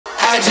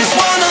I just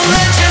wanna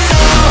let you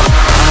know.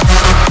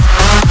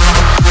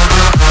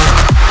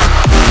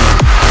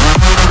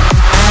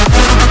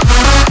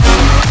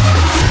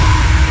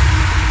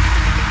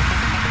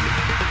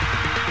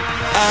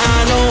 I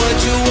know what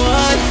you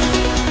want,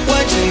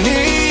 what you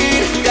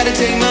need. Gotta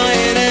take my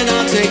hand and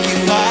I'll take you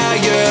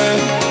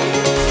higher.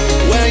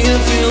 When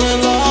you're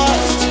feeling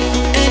lost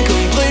and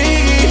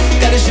complete,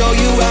 gotta show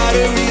you how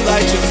to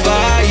relight your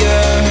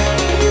fire.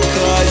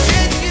 Cause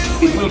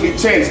it will be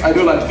changed. I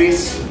do like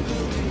this,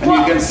 and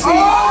you can see.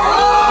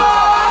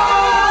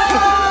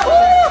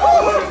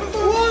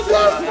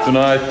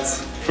 Tonight,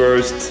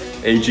 first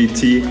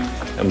AGT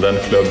and then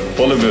Club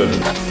Hollywood.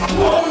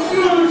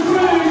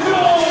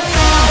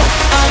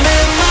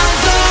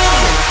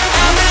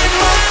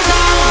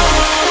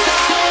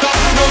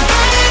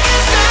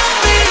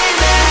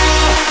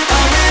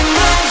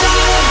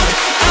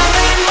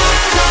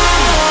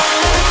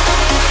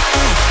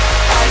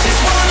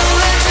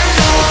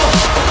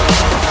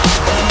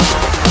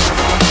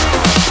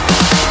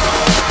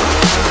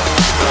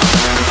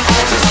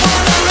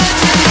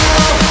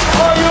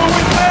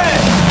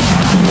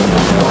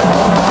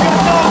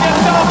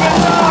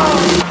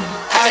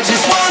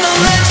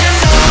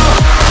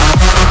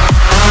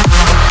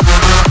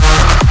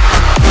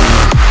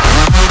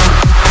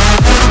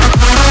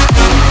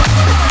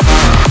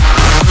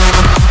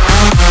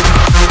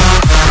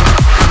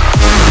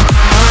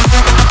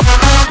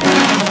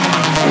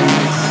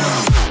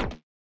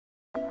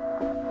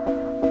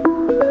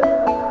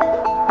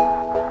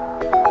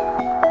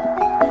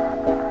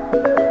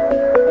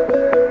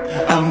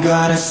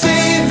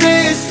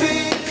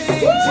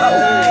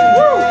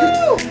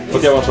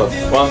 Okay, one shot.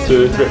 1,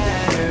 2, 3.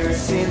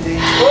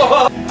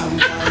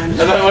 And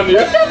then one you.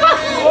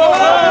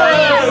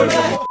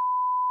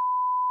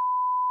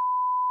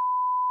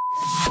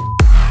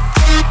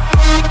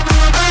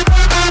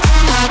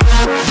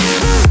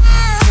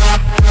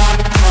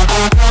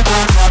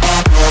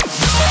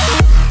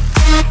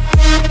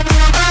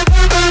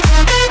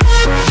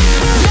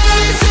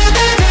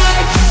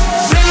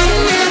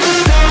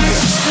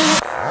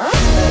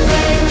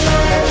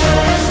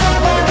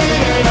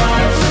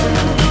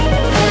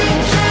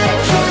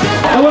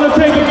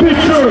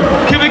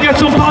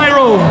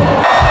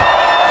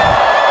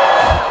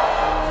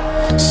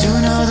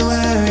 soon all the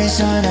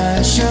worries on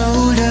our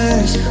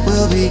shoulders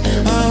will be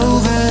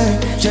over,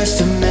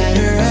 just a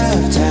matter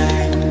of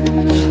time.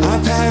 Our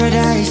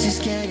paradise is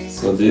getting...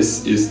 So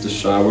this is the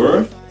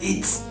shower.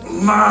 It's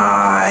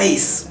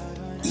nice!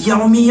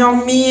 Yummy,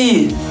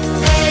 yummy!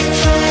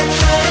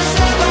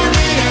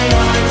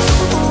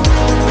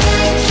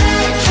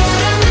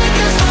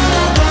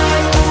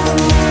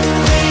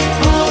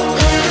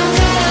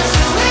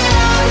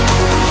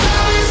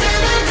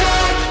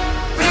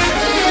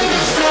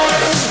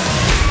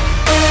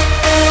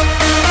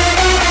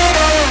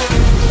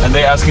 And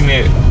they asking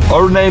me,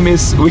 our name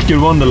is Wicked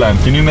Wonderland,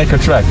 can you make a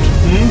track?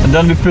 And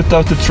then we put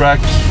out the track.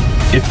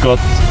 It got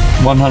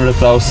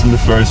 100,000 the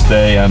first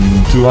day and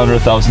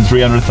 200,000,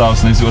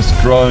 300,000. It was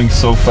growing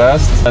so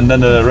fast. And then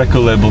the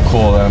record label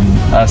called and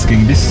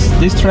asking,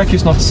 this track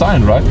is not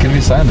signed, right? Can we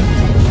sign it?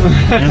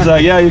 And it's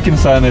like, yeah, you can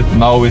sign it.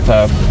 Now we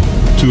have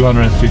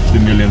 250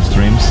 million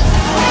streams.